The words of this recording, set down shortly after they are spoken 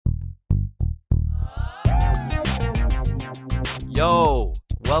Yo,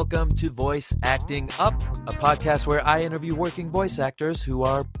 welcome to Voice Acting Up, a podcast where I interview working voice actors who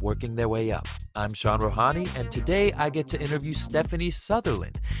are working their way up. I'm Sean Rohani, and today I get to interview Stephanie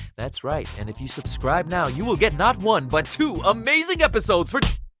Sutherland. That's right, and if you subscribe now, you will get not one, but two amazing episodes for...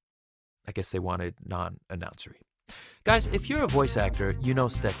 I guess they wanted non-announcery. Guys, if you're a voice actor, you know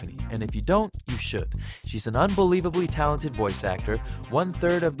Stephanie, and if you don't, you should. She's an unbelievably talented voice actor,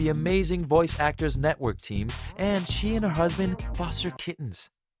 1/3 of the amazing Voice Actors Network team, and she and her husband foster kittens.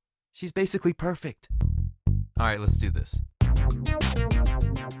 She's basically perfect. All right, let's do this.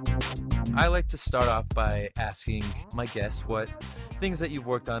 I like to start off by asking my guest what things that you've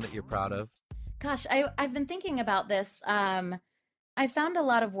worked on that you're proud of. Gosh, I've been thinking about this. I found a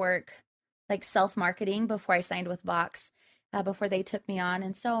lot of work like self-marketing before I signed with Vox, before they took me on.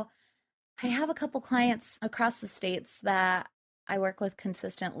 And so I have a couple clients across the states that I work with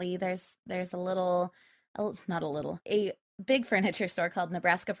consistently. There's a big furniture store called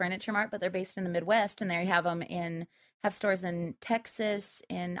Nebraska Furniture Mart, but they're based in the Midwest, and they have stores in Texas,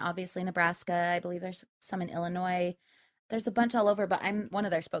 in obviously Nebraska. I believe there's some in Illinois. There's a bunch all over, but I'm one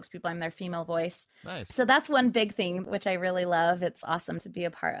of their spokespeople. I'm their female voice. Nice. So that's one big thing, which I really love. It's awesome to be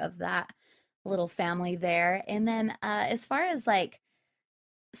a part of that little family there. And then as far as like,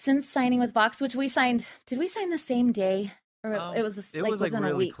 since signing with Vox, which did we sign the same day? Or it was within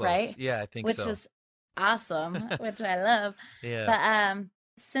really a week, close. right? Yeah, I think which so. is awesome, which I love. Yeah. But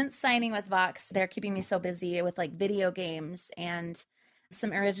since signing with Vox, they're keeping me so busy with like video games and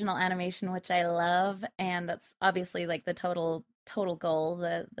some original animation, which I love. And that's obviously like the total goal,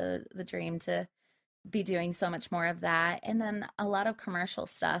 the dream to be doing so much more of that. And then a lot of commercial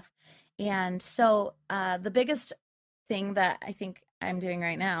stuff. And so the biggest thing that I think I'm doing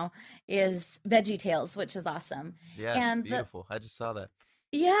right now is Veggie Tales, which is awesome. Yes, and beautiful. I just saw that.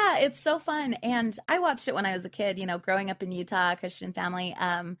 Yeah, it's so fun. And I watched it when I was a kid, growing up in Utah, Christian family.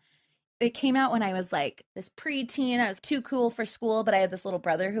 It came out when I was like this preteen. I was too cool for school, but I had this little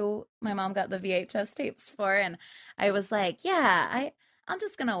brother who my mom got the VHS tapes for. And I was like, yeah, I'm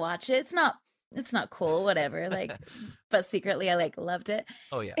just going to watch it. It's not cool, whatever. Like, but secretly I like loved it.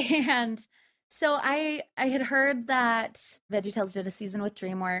 Oh yeah. And so I had heard that VeggieTales did a season with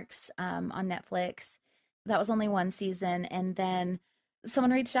DreamWorks on Netflix. That was only one season. And then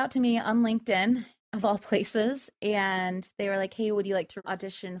someone reached out to me on LinkedIn, of all places, and they were like, hey, would you like to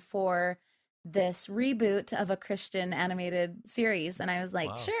audition for this reboot of a Christian animated series? And I was like,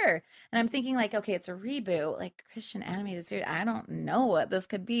 Wow. Sure. And I'm thinking like, okay, it's a reboot, like Christian animated series. I don't know what this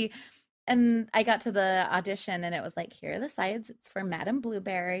could be. And I got to the audition and it was like, here are the sides. It's for Madame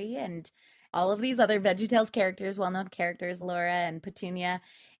Blueberry and all of these other VeggieTales characters, well-known characters, Laura and Petunia.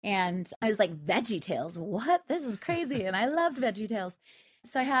 And I was like, VeggieTales, what? This is crazy. And I loved VeggieTales.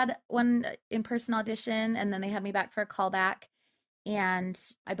 So I had one in-person audition, and then they had me back for a callback. And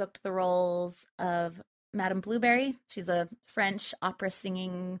I booked the roles of Madame Blueberry. She's a French opera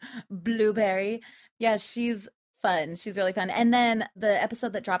singing blueberry. Yeah, she's fun. She's really fun. And then the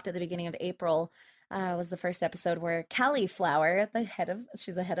episode that dropped at the beginning of April was the first episode where Cauliflower,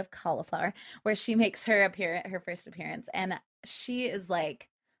 she's the head of Cauliflower, where she makes her first appearance. And she is like,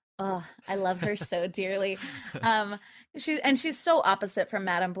 oh, I love her so dearly. She's so opposite from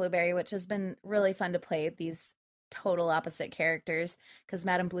Madame Blueberry, which has been really fun to play these total opposite characters, because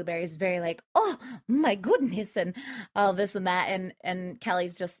Madame Blueberry is very like, oh my goodness, and all this and that, and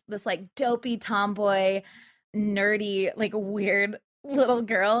Callie's just this like dopey tomboy, nerdy, like weird little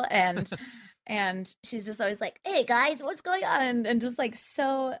girl, and she's just always like, hey guys, what's going on? And just like,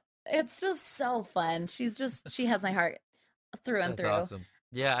 so it's just so fun. She has my heart through and That's through. Awesome.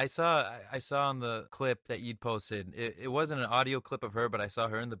 Yeah, I saw on the clip that you'd posted, it wasn't an audio clip of her, but I saw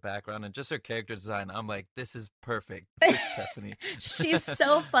her in the background and just her character design. I'm like, this is perfect for Stephanie. She's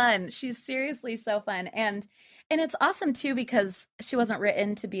so fun. She's seriously so fun. And it's awesome too, because she wasn't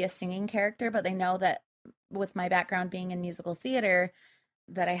written to be a singing character, but they know that with my background being in musical theater,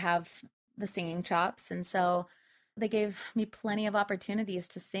 that I have the singing chops. And so they gave me plenty of opportunities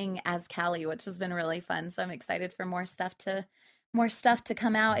to sing as Callie, which has been really fun. So I'm excited for more stuff to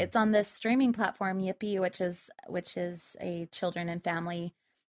come out. It's on this streaming platform, Yippee, which is a children and family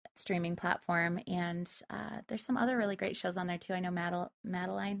streaming platform. And there's some other really great shows on there too. I know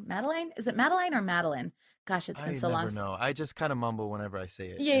Madeline. Is it Madeline or Madeline? Gosh, it's been so long. I never know. I just kind of mumble whenever I say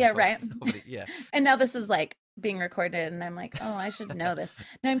it. Yeah, right. Yeah. And now this is like being recorded, and I'm like, oh, I should know this.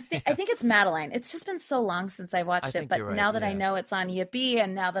 No, I think it's Madeline. It's just been so long since I watched it, but now that I know it's on Yippee,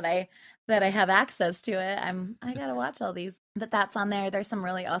 and now that I have access to it, I gotta watch all these. But that's on there. There's some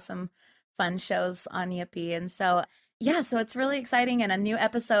really awesome, fun shows on Yippee, and so yeah, so it's really exciting. And a new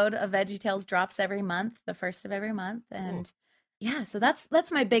episode of VeggieTales drops every month, the first of every month, and yeah, so that's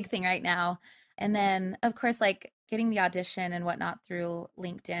my big thing right now. And then of course like getting the audition and whatnot through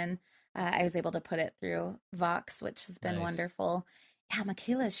LinkedIn. I was able to put it through Vox, which has been Nice. wonderful. Yeah,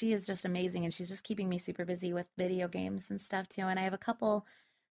 Michaela, she is just amazing and she's just keeping me super busy with video games and stuff too. And I have a couple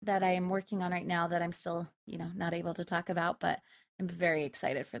that I am working on right now that I'm still, not able to talk about, but I'm very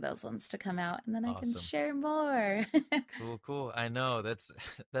excited for those ones to come out and then I can Awesome. share more. Cool, cool. I know that's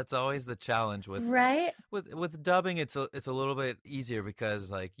that's always the challenge with Right? dubbing. It's a little bit easier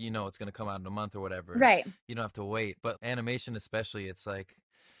because like it's gonna come out in a month or whatever. Right. You don't have to wait. But animation especially, it's like,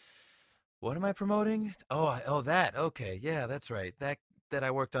 what am I promoting? Oh, that. Okay, yeah, that's right. That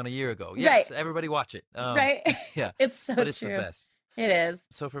I worked on a year ago. Right. Yes, everybody watch it. Right. Yeah, It's so but it's the true. best. It is.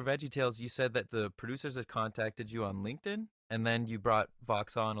 So for VeggieTales, you said that the producers had contacted you on LinkedIn, and then you brought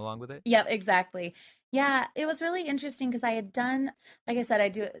Vox on along with it. Yep, exactly. Yeah, it was really interesting because I had done, like I said, I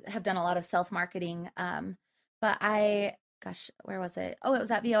do have done a lot of self-marketing. But gosh, where was it? Oh, it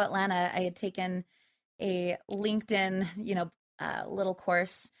was at VO Atlanta. I had taken a LinkedIn, little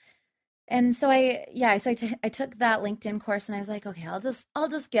course. And so I took that LinkedIn course and I was like, okay, I'll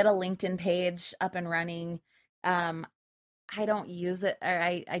just get a LinkedIn page up and running. Um, I don't use it, or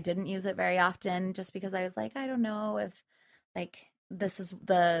I didn't use it very often just because I was like, I don't know if like this is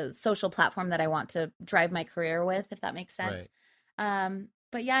the social platform that I want to drive my career with, if that makes Right. sense.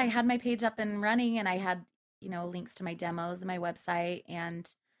 But yeah, I had my page up and running and I had, links to my demos and my website and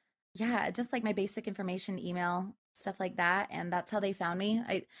yeah, just like my basic information, email, stuff like that. And that's how they found me.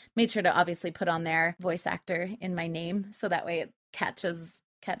 I made sure to obviously put on their voice actor in my name so that way it catches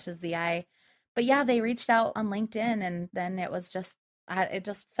the eye. But yeah, they reached out on LinkedIn and then it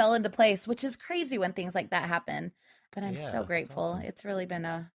just fell into place, which is crazy when things like that happen. But I'm so Yeah, that's grateful. awesome.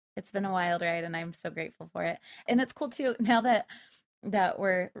 It's been a wild ride and I'm so grateful for it. And it's cool too now that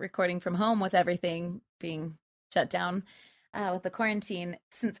we're recording from home with everything being shut down with the quarantine.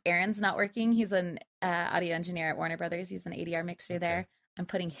 Since Aaron's not working, he's an audio engineer at Warner Brothers. He's an ADR mixer Okay. there. I'm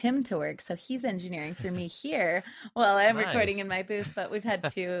putting him to work, so he's engineering for me here while I'm recording in Nice. my booth. But we've had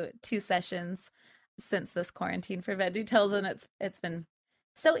two sessions since this quarantine for VeggieTales, and it's been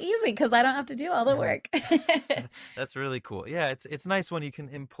so easy because I don't have to do all the work. That's really cool. Yeah, it's nice when you can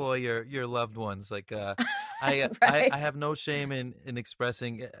employ your loved ones. Like I Right? have no shame in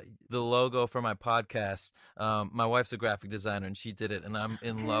expressing the logo for my podcast. My wife's a graphic designer and she did it and I'm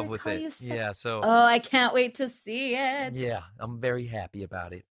in love with Miracle, it. you said. Yeah, so Oh, I can't wait to see it. yeah, I'm very happy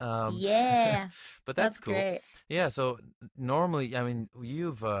about it. Yeah, But that's that's cool. great. Yeah, so normally, I mean,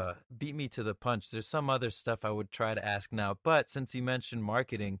 you've beat me to the punch. There's some other stuff I would try to ask now, but since you mentioned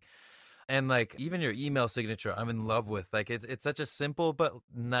marketing and like even your email signature, I'm in love with. Like it's such a simple but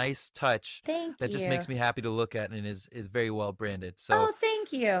nice touch Thank that just you. makes me happy to look at and is very well branded. So, Oh,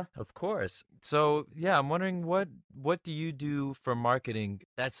 thank you. of course. So, yeah, I'm wondering what do you do for marketing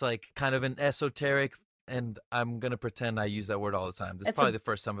that's like kind of an esoteric, and I'm gonna pretend I use that word all the time. This is It's probably a the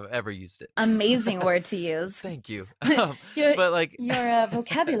first time I've ever used it. amazing word to use. Thank you. Your But like your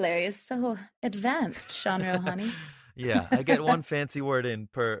vocabulary is so advanced, Sean Rohani. yeah, I get one fancy word in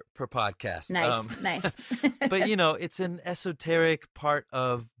per podcast. Nice, nice. But it's an esoteric part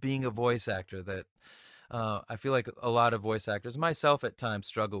of being a voice actor that I feel like a lot of voice actors, myself at times,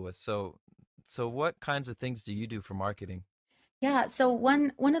 struggle with. So what kinds of things do you do for marketing? Yeah, so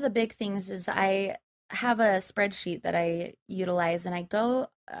one of the big things is I have a spreadsheet that I utilize and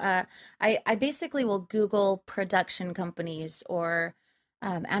I basically will Google production companies or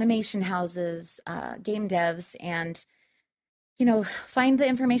animation houses, game devs, and find the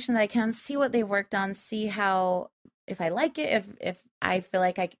information that I can, see what they've worked on, see how if I like it, if I feel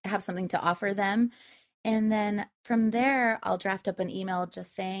like I have something to offer them. And then from there, I'll draft up an email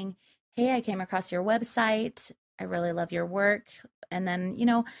just saying, "Hey, I came across your website. I really love your work." And then,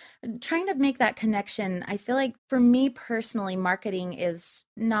 trying to make that connection. I feel like for me personally, marketing is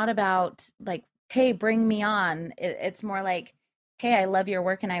not about like, "Hey, bring me on." It's more like, "Hey, I love your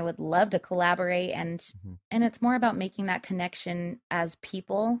work and I would love to collaborate." Mhm. And it's more about making that connection as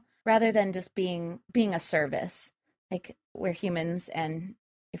people rather than just being a service. Like we're humans and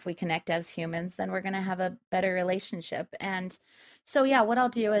if we connect as humans, then we're going to have a better relationship. And so, yeah, what I'll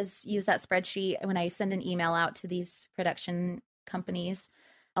do is use that spreadsheet when I send an email out to these production companies.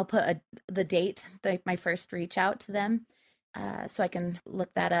 I'll put the date, my first reach out to them, so I can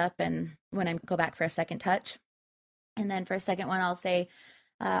look that up. And when I go back for a second touch, and then for a second one, I'll say,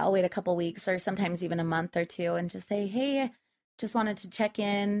 I'll wait a couple weeks or sometimes even a month or two and just say, "Hey, just wanted to check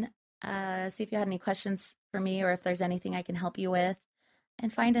in, see if you had any questions for me or if there's anything I can help you with."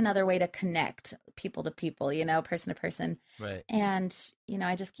 And find another way to connect people to people, person to person. Right. And,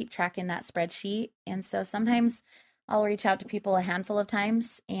 I just keep tracking that spreadsheet. And so sometimes I'll reach out to people a handful of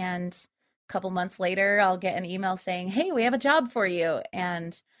times, and a couple months later, I'll get an email saying, "Hey, we have a job for you."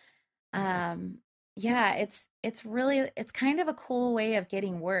 And Nice. um, yeah, it's really it's kind of a cool way of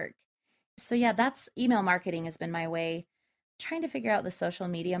getting work. So yeah, that's email marketing has been my way. Trying to figure out the social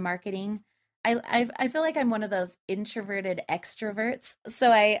media marketing. I feel like I'm one of those introverted extroverts.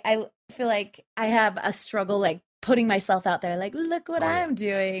 So I feel like I have a struggle like putting myself out there, like, look what Oh yeah. I'm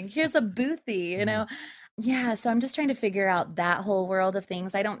doing. Here's a boothie, you Mhm. know? Yeah, so I'm just trying to figure out that whole world of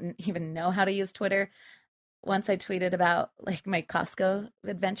things. I don't even know how to use Twitter. Once I tweeted about like my Costco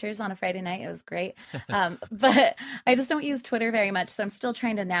adventures on a Friday night. It was great. But I just don't use Twitter very much. So I'm still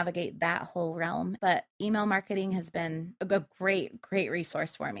trying to navigate that whole realm. But email marketing has been a great, great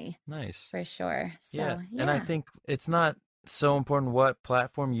resource for me Nice. for sure. Yeah. So And I yeah. think it's not so important what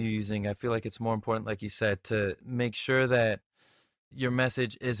platform you're using. I feel like it's more important, like you said, to make sure that your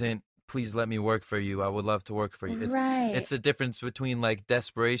message isn't please let me work for you. I would love to work for you. Right. It's the difference between like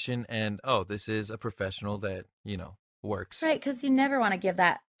desperation and oh, this is a professional that, works. Right. Because you never want to give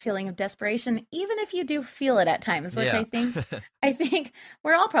that feeling of desperation, even if you do feel it at times, which Yeah. I think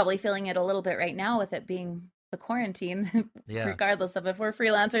we're all probably feeling it a little bit right now with it being the quarantine, Yeah. regardless of if we're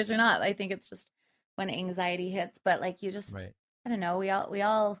freelancers or not. I think it's just when anxiety hits. But like you just Right. I don't know, we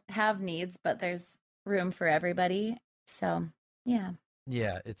all have needs, but there's room for everybody. So yeah.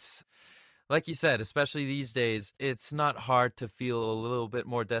 Yeah, it's like you said, especially these days, it's not hard to feel a little bit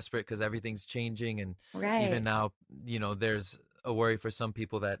more desperate because everything's changing. And even Right. now, there's a worry for some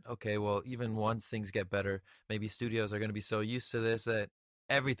people that, okay, well, even once things get better, maybe studios are going to be so used to this that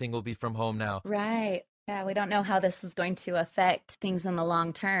everything will be from home now. Right. Yeah, we don't know how this is going to affect things in the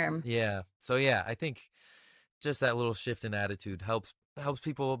long term. Yeah. So yeah, I think just that little shift in attitude helps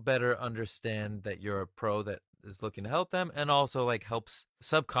people better understand that you're a pro that is looking to help them, and also like helps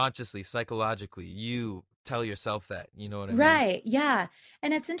subconsciously, psychologically, you tell yourself that, you know what I mean? Right. Yeah.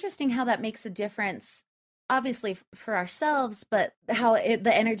 And it's interesting how that makes a difference, obviously for ourselves, but how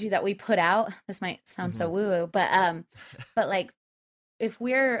the energy that we put out, this might sound so Hmm. woo-woo, but like if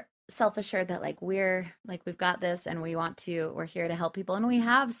we're self-assured that like we're like we've got this and we're here to help people and we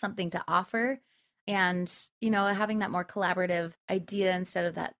have something to offer and having that more collaborative idea instead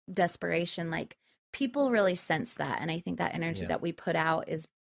of that desperation, like people really sense that. And I think that energy Yeah, that we put out is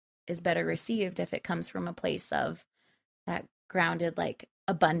better received if it comes from a place of that grounded like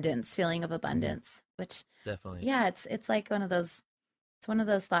abundance, feeling of hmm, abundance, which definitely. yeah, it's like it's one of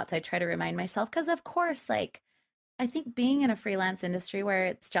those thoughts I try to remind myself because of course like I think being in a freelance industry where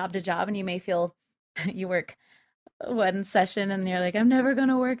it's job to job and you may feel you work one session and you're like, I'm never going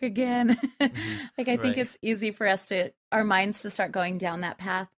to work again. Hmm. Like, I think Right. it's easy for our minds to start going down that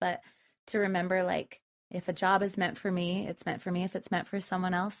path, but to remember, like, if a job is meant for me, it's meant for me. If it's meant for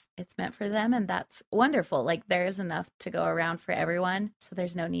someone else, it's meant for them. And that's wonderful. Like, there's enough to go around for everyone. So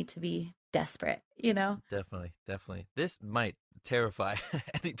there's no need to be desperate, you know? Definitely, definitely. This might terrify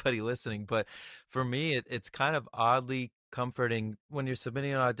anybody listening, but for me, it's kind of oddly comforting when you're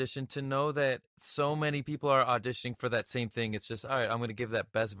submitting an audition to know that so many people are auditioning for that same thing. It's just, all right, I'm going to give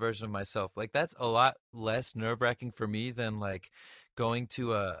that best version of myself. Like, that's a lot less nerve-wracking for me than like going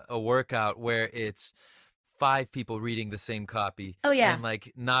to a workout where it's five people reading the same copy Oh, and yeah.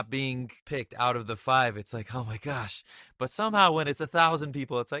 like not being picked out of the five. It's like, oh my gosh. But somehow when it's 1,000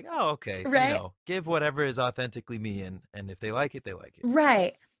 people, it's like, oh, okay, Right. give whatever is authentically me, and if they like it, they like it.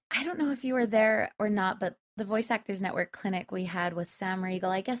 Right. I don't know if you were there or not, but the Voice Actors Network clinic we had with Sam Riegel,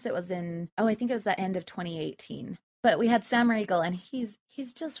 I guess it was I think it was the end of 2018. But we had Sam Riegel and he's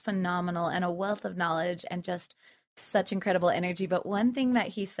just phenomenal and a wealth of knowledge and just such incredible energy. But one thing that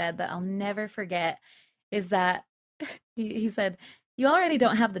he said that I'll never forget is that he said, "You already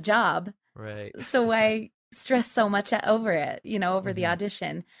don't have the job, Right. so why stress so much over it, over the Hmm.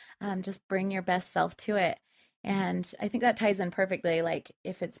 audition? Just bring your best self to it." And I think that ties in perfectly. Like,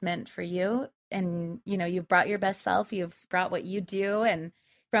 if it's meant for you and, you've brought your best self, you've brought what you do, and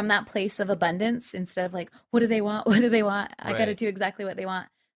from that place of abundance, instead of like, what do they want? What do they want? I got to Right. do exactly what they want.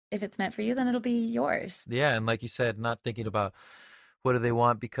 If it's meant for you, then it'll be yours. Yeah, and like you said, not thinking about what do they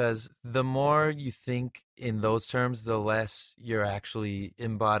want, because the more you think in those terms, the less you're actually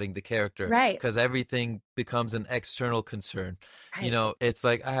embodying the character, Right. because everything becomes an external concern. Right. It's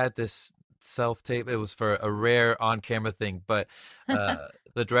like I had this self tape. It was for a rare on camera thing, but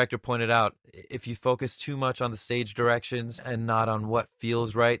the director pointed out if you focus too much on the stage directions and not on what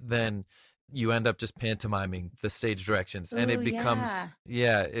feels right, then you end up just pantomiming the stage directions, and Oh, it becomes, yeah.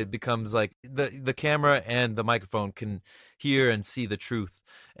 yeah, it becomes like the camera and the microphone can hear and see the truth,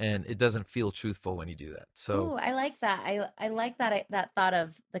 and it doesn't feel truthful when you do that. So Oh, I like that. I like that that thought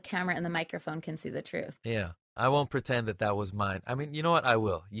of the camera and the microphone can see the truth. yeah. I won't pretend that that was mine. I mean, you know what? I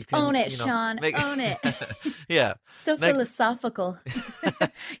will. You Own can, it, Sean. make Own it. yeah. So Next philosophical.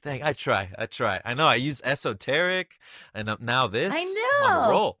 thing, I try. I try. I know I use esoteric, and now I this. I'm on a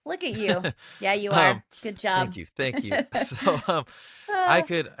know. roll. Look at you. Yeah, you um, are. Good job. Thank you. Thank you. So, I Ah,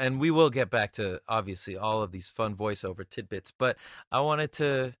 could, and we will get back to obviously all of these fun voiceover tidbits, but I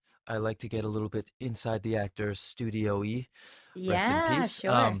like to get a little bit inside the actor's studio-y. Rest in yeah, peace.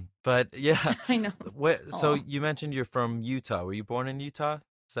 sure. But yeah, I know. so Oh, you mentioned you're from Utah. Were you born in Utah?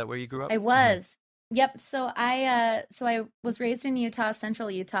 Is that where you grew up? I Hmm. was. Yep. So I was raised in Utah, central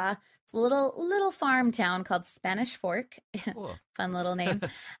Utah. It's a little farm town called Spanish Fork. Cool. Fun little name.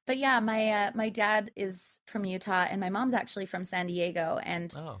 But yeah, my dad is from Utah and my mom's actually from San Diego,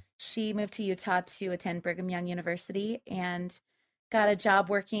 and Oh. she moved to Utah to attend Brigham Young University and got a job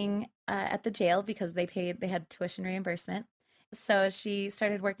working at the jail because they had tuition reimbursement. So she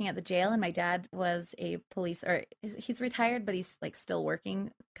started working at the jail, and my dad was a police, or he's retired, but he's like still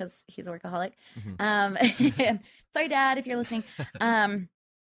working because he's a workaholic. Hmm. And sorry, Dad, if you're listening. Um,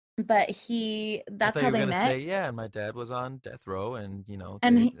 but I that's thought how you were they gonna met. say, yeah, and my dad was on death row, and it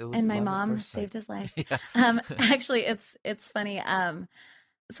And was my love at mom first sight. saved his life. Yeah. Actually, it's funny.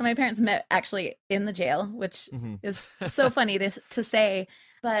 So my parents met actually in the jail, which Hmm. is so funny to say.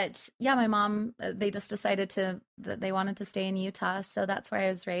 But yeah, my mom, they just decided that they wanted to stay in Utah, so that's where I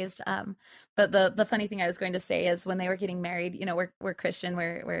was raised. But the funny thing I was going to say is when they were getting married, we're Christian,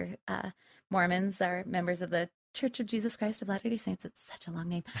 we're Mormons, are members of the Church of Jesus Christ of Latter-day Saints. It's such a long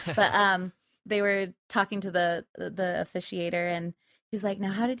name, but they were talking to the officiator, and he was like,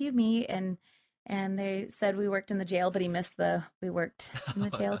 "Now, how did you meet?" And they said we worked in the jail, but he missed the we worked in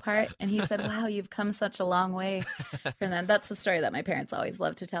the jail part. And he said, "Wow, you've come such a long way from then." That's the story that my parents always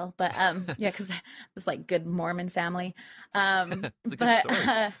love to tell. But yeah, because it's like good Mormon family. It's a good But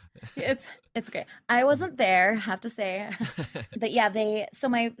story. it's great. I wasn't there, have to say. But yeah,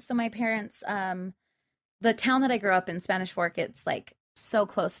 my parents, the town that I grew up in, Spanish Fork, it's like so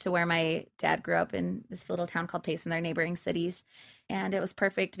close to where my dad grew up in this little town called Pace and their neighboring cities. And it was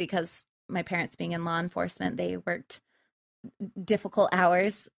perfect because my parents being in law enforcement, they worked difficult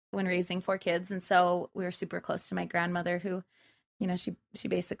hours when raising four kids. And so we were super close to my grandmother who, she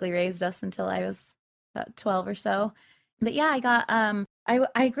basically raised us until I was about 12 or so. But yeah,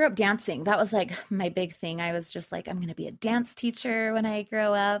 I grew up dancing. That was like my big thing. I was just like, I'm going to be a dance teacher when I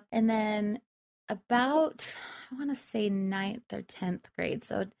grow up. And then about, I want to say ninth or 10th grade.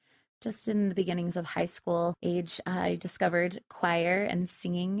 So just in the beginnings of high school age, I discovered choir and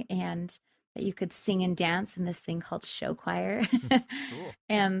singing, and that you could sing and dance in this thing called show choir. Cool.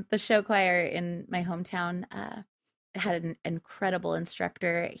 And the show choir in my hometown had an incredible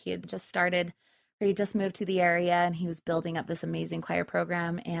instructor. He had just started, or he just moved to the area, and he was building up this amazing choir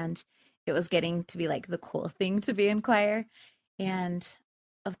program. And it was getting to be like the cool thing to be in choir. And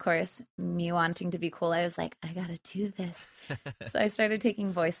of course, me wanting to be cool, I was like, I gotta do this. So I started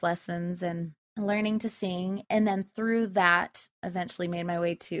taking voice lessons and learning to sing. And then through that, eventually made my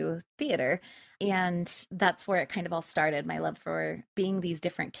way to theater. And that's where it kind of all started. My love for being these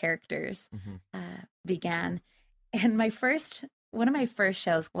different characters Hmm. began. And one of my first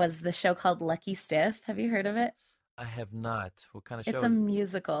shows was the show called Lucky Stiff. Have you heard of it? I have not. What kind of It's show a is it?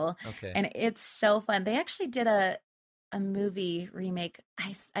 musical, Okay. and it's so fun. They actually did a movie remake.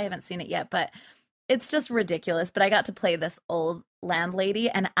 I haven't seen it yet, but it's just ridiculous. But I got to play this old landlady,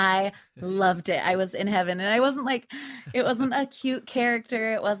 and I loved it. I was in heaven, and it wasn't a cute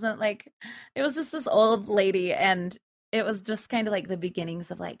character. It wasn't like, it was just this old lady, and it was just kind of like the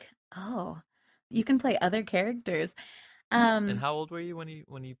beginnings of like, oh, you can play other characters. And Um, how old were you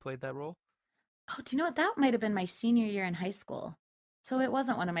when you played that role? oh, do you know what? That might have been my senior year in high school. So it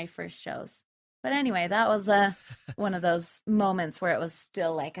wasn't one of my first shows. But anyway, that was one of those moments where it was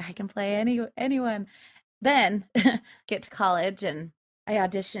still like I can play anyone. Then get to college, and I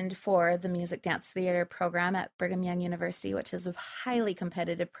auditioned for the music dance theater program at Brigham Young University, which is a highly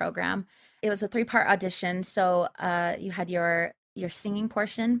competitive program. It was a three-part audition. So you had your singing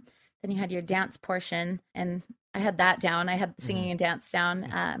portion, then you had your dance portion, and I had that down. I had Hmm. singing and dance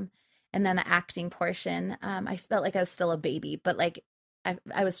down. And then the acting portion, I felt like I was still a baby, but like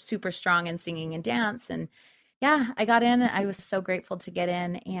I was super strong in singing and dance. And yeah, I got in. I was so grateful to get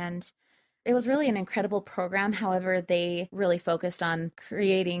in. And it was really an incredible program. However, they really focused on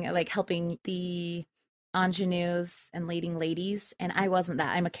creating, like helping the ingenues and leading ladies. And I wasn't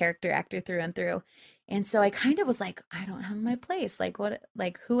that. I'm a character actor through and through. And so I kind of was like, I don't have my place. Like, what,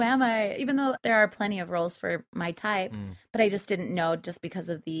 like, who am I? Even though there are plenty of roles for my type, Mm. but I just didn't know just because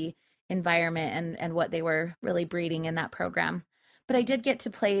of the environment and what they were really breeding in that program. But I did get to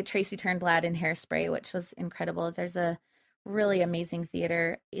play Tracy Turnblad in Hairspray, which was incredible. There's a really amazing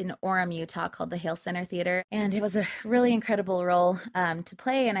theater in Orem, Utah called the Hale Center Theater. And it was a really incredible role to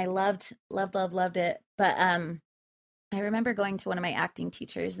play. And I loved it. But I remember going to one of my acting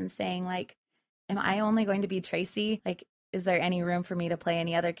teachers and saying, like, am I only going to be Tracy? Like, is there any room for me to play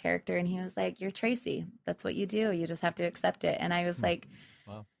any other character? And he was like, you're Tracy. That's what you do. You just have to accept it. And I was like,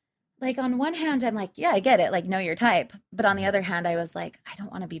 wow. Like on one hand, I'm like, yeah, I get it. Like, know your type. But on the other hand, I was like, I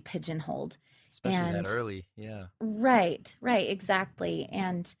don't want to be pigeonholed. Especially that early. Yeah. Right, exactly.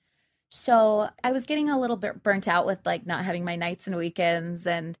 And so I was getting a little bit burnt out with like not having my nights and weekends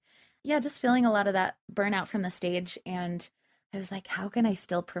and yeah, just feeling a lot of that burnout from the stage. And I was like, how can I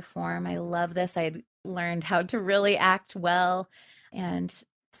still perform? I love this. I had learned how to really act well. And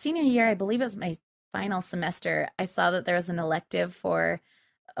senior year, I believe it was my final semester, I saw that there was an elective for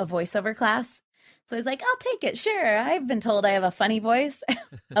a voiceover class. So I was like, I'll take it. Sure. I've been told I have a funny voice.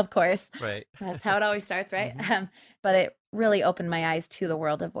 Of course. Right. That's how it always starts, right? Mm-hmm. But it really opened my eyes to the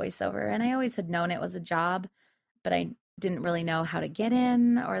world of voiceover. And I always had known it was a job, but I didn't really know how to get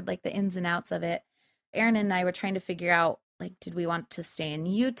in or like the ins and outs of it. Aaron and I were trying to figure out, like, did we want to stay in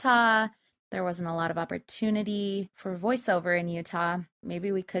Utah? There wasn't a lot of opportunity for voiceover in Utah.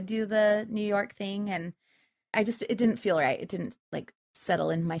 Maybe we could do the New York thing. And it didn't feel right. It didn't like settle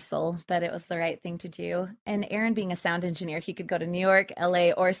in my soul that it was the right thing to do. And Aaron being a sound engineer, he could go to New York,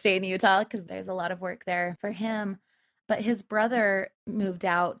 LA, or stay in Utah because there's a lot of work there for him. But his brother moved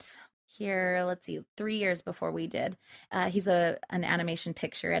out here, 3 years before we did. He's an animation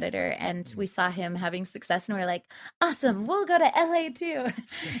picture editor, and we saw him having success, and we were like, awesome, we'll go to LA too.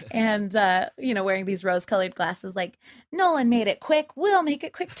 And, wearing these rose-colored glasses, like, Nolan made it quick, we'll make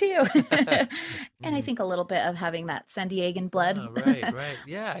it quick too. And I think a little bit of having that San Diegan blood. Oh, right.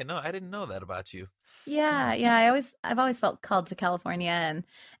 Yeah, I know. I didn't know that about you. Yeah. I've always felt called to California,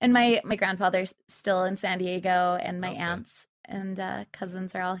 and my grandfather's still in San Diego, and my aunts and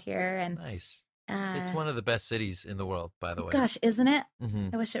cousins are all here. And nice. It's one of the best cities in the world, by the way. Gosh, isn't it? Mm-hmm.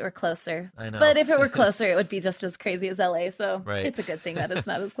 I wish it were closer. I know. But if it were closer, it would be just as crazy as LA. So It's a good thing that it's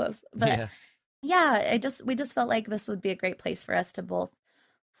not as close. But we just felt like this would be a great place for us to both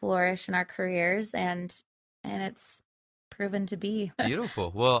flourish in our careers, and it's proven to be.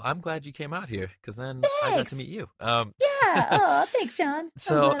 Beautiful. Well, I'm glad you came out here because then I got to meet you. Oh, thanks, John.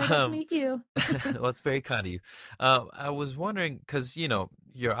 So I'm glad I got to meet you. Well, it's very kind of you. I was wondering because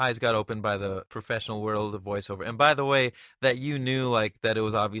your eyes got opened by the professional world of voiceover, and by the way, that you knew like that it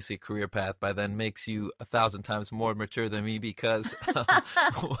was obviously a career path by then makes you 1,000 times more mature than me because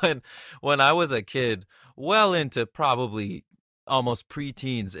when I was a kid, well into probably almost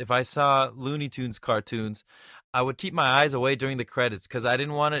preteens, if I saw Looney Tunes cartoons, I would keep my eyes away during the credits because I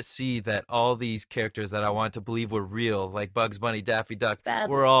didn't want to see that all these characters that I wanted to believe were real, like Bugs Bunny, Daffy Duck,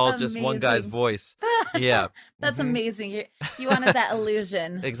 were all just one guy's voice. Yeah. That's amazing. You wanted that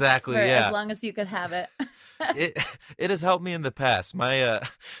illusion. Exactly, as long as you could have it. It has helped me in the past. My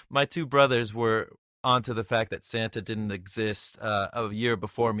two brothers were onto the fact that Santa didn't exist a year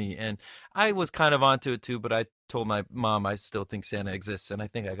before me, and I was kind of onto it too, but I told my mom I still think Santa exists, and I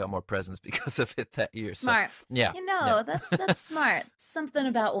think I got more presents because of it that year. Smart. So, yeah. That's smart. Something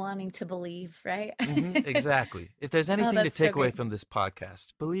about wanting to believe, right? Exactly. If there's anything to take away great. from this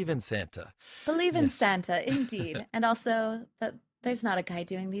podcast, believe in Santa. Believe in Santa, indeed. And also that there's not a guy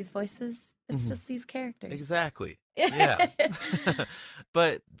doing these voices. It's just these characters. Exactly. Yeah.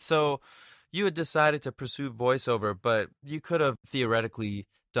 But so you had decided to pursue voiceover, but you could have theoretically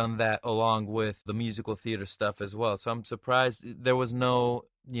done that along with the musical theater stuff as well. So I'm surprised there was no,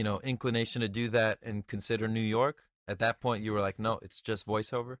 inclination to do that and consider New York. At that point, you were like, no, it's just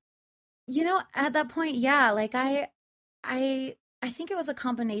voiceover. At that point, yeah, like I think it was a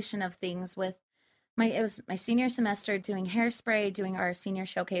combination of things with it was my senior semester doing Hairspray, doing our senior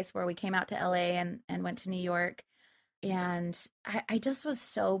showcase where we came out to LA and went to New York. And I just was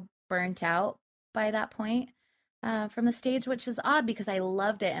so burnt out by that point from the stage, which is odd because I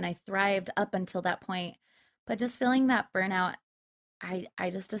loved it and I thrived up until that point. But just feeling that burnout, I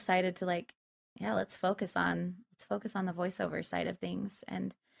just decided to let's focus on the voiceover side of things.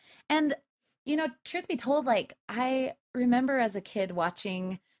 And truth be told, like I remember as a kid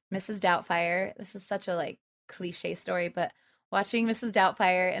watching Mrs. Doubtfire. This is such a cliche story, but watching Mrs.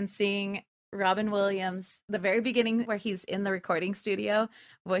 Doubtfire and seeing Robin Williams, the very beginning where he's in the recording studio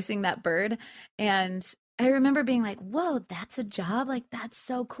voicing that bird. And I remember being like, whoa, that's a job. Like, that's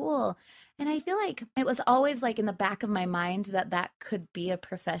so cool. And I feel like it was always in the back of my mind that could be a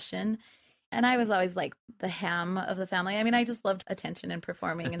profession. And I was always the ham of the family. I mean, I just loved attention and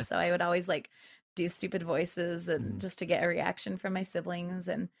performing. And so I would always do stupid voices and just to get a reaction from my siblings,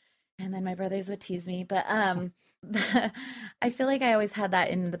 and then my brothers would tease me. But I feel like I always had that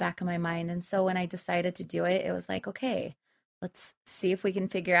in the back of my mind. And so when I decided to do it, it was like, okay, let's see if we can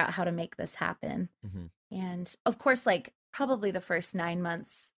figure out how to make this happen. And of course, like probably the first 9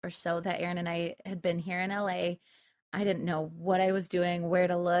 months or so that Aaron and I had been here in LA, I didn't know what I was doing, where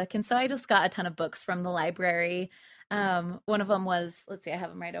to look. And so I just got a ton of books from the library. One of them was, let's see, I have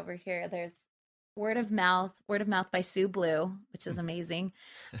them right over here. There's Word of Mouth by Sue Blue, which is amazing.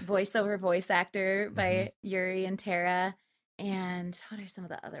 Voice Over Voice Actor by Yuri and Tara. And what are some of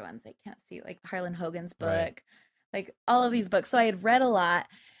the other ones I can't see? Like Harlan Hogan's book, like all of these books. So I had read a lot,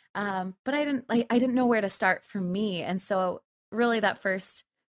 but I didn't know where to start for me. And so really that first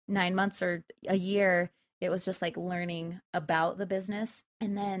 9 months or a year, it was just like learning about the business.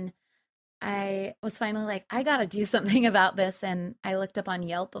 And then I was finally like, I got to do something about this. And I looked up on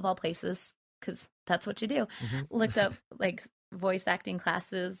Yelp, of all places, because that's what you do. Looked up like voice acting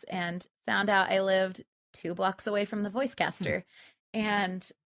classes and found out I lived 2 blocks away from the Voicecaster. And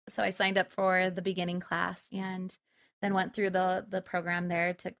so I signed up for the beginning class and then went through the program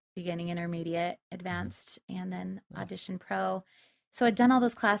there, took beginning, intermediate, advanced, and then Audition Pro. So I'd done all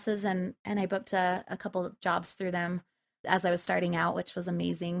those classes and I booked a couple of jobs through them as I was starting out, which was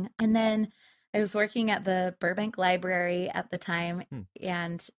amazing. And then I was working at the Burbank Library at the time,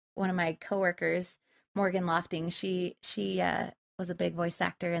 and one of my coworkers, Morgan Lofting, she was a big voice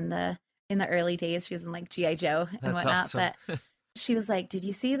actor in the early days. She was in like G.I. Joe and whatnot. Awesome. But she was like, "Did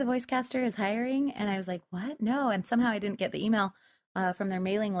you see the Voicecaster is hiring?" And I was like, "What? No." And somehow I didn't get the email from their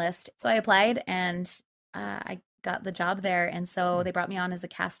mailing list. So I applied and I got the job there. And so they brought me on as a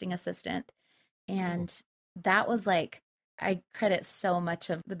casting assistant. And that was like, I credit so much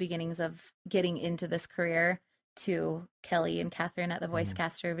of the beginnings of getting into this career to Kelly and Catherine at the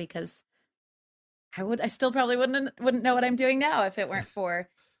Voicecaster, because I still probably wouldn't know what I'm doing now if it weren't for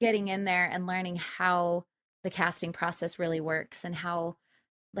getting in there and learning how the casting process really works, and how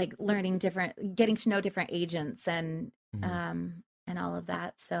like getting to know different agents and all of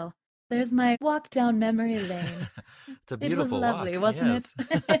that. So there's my walk down memory lane. It's a beautiful walk. It was lovely, wasn't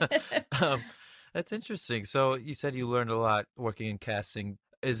it? That's interesting. So you said you learned a lot working in casting.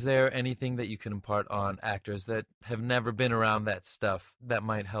 Is there anything that you can impart on actors that have never been around that stuff that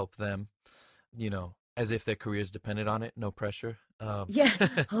might help them, as if their careers depended on it? No pressure. Yeah.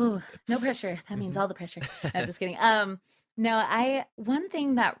 Oh, no pressure. That means all the pressure. No, I'm just kidding. No, one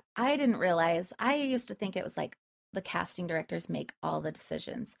thing that I didn't realize, I used to think it was like the casting directors make all the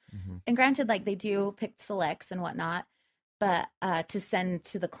decisions. And granted, like they do pick selects and whatnot, but to send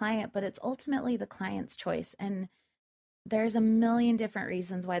to the client, but it's ultimately the client's choice. And there's a million different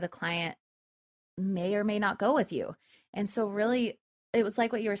reasons why the client may or may not go with you. And so really, it was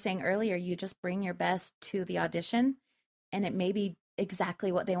like what you were saying earlier, you just bring your best to the audition and it may be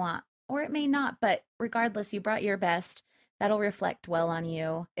exactly what they want, or it may not, but regardless, you brought your best. That'll reflect well on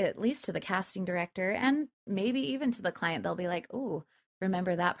you, at least to the casting director, and maybe even to the client. They'll be like, "Ooh,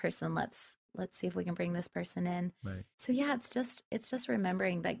 remember that person? Let's see if we can bring this person in." Right. So yeah, it's just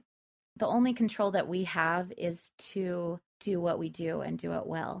remembering that the only control that we have is to do what we do and do it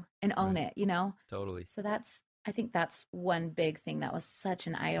well and own it, Totally. So I think that's one big thing that was such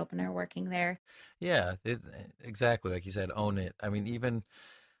an eye opener working there. Yeah, exactly. Like you said, own it. I mean, even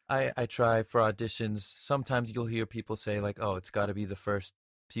I try for auditions. Sometimes you'll hear people say like, "Oh, it's got to be the first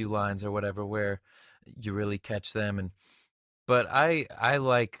few lines or whatever where you really catch them." But I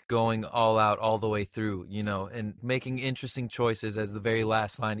like going all out all the way through, and making interesting choices as the very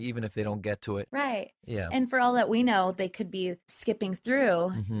last line, even if they don't get to it. Right. Yeah. And for all that we know, they could be skipping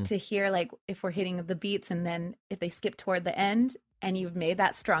through to hear like if we're hitting the beats, and then if they skip toward the end and you've made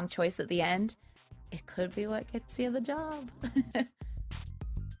that strong choice at the end, it could be what gets you the job.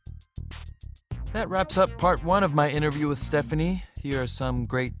 That wraps up part 1 of my interview with Stephanie. Here are some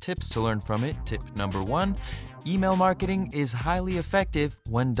great tips to learn from it. Tip number 1, email marketing is highly effective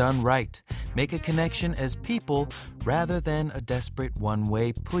when done right. Make a connection as people rather than a desperate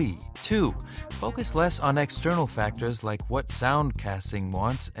one-way plea. 2, focus less on external factors like what sound casting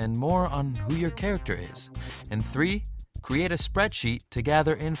wants and more on who your character is. And 3, create a spreadsheet to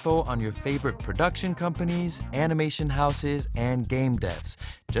gather info on your favorite production companies, animation houses, and game devs.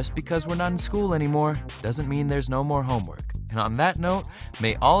 Just because we're not in school anymore doesn't mean there's no more homework. And on that note,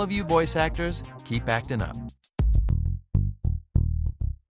 may all of you voice actors keep acting up.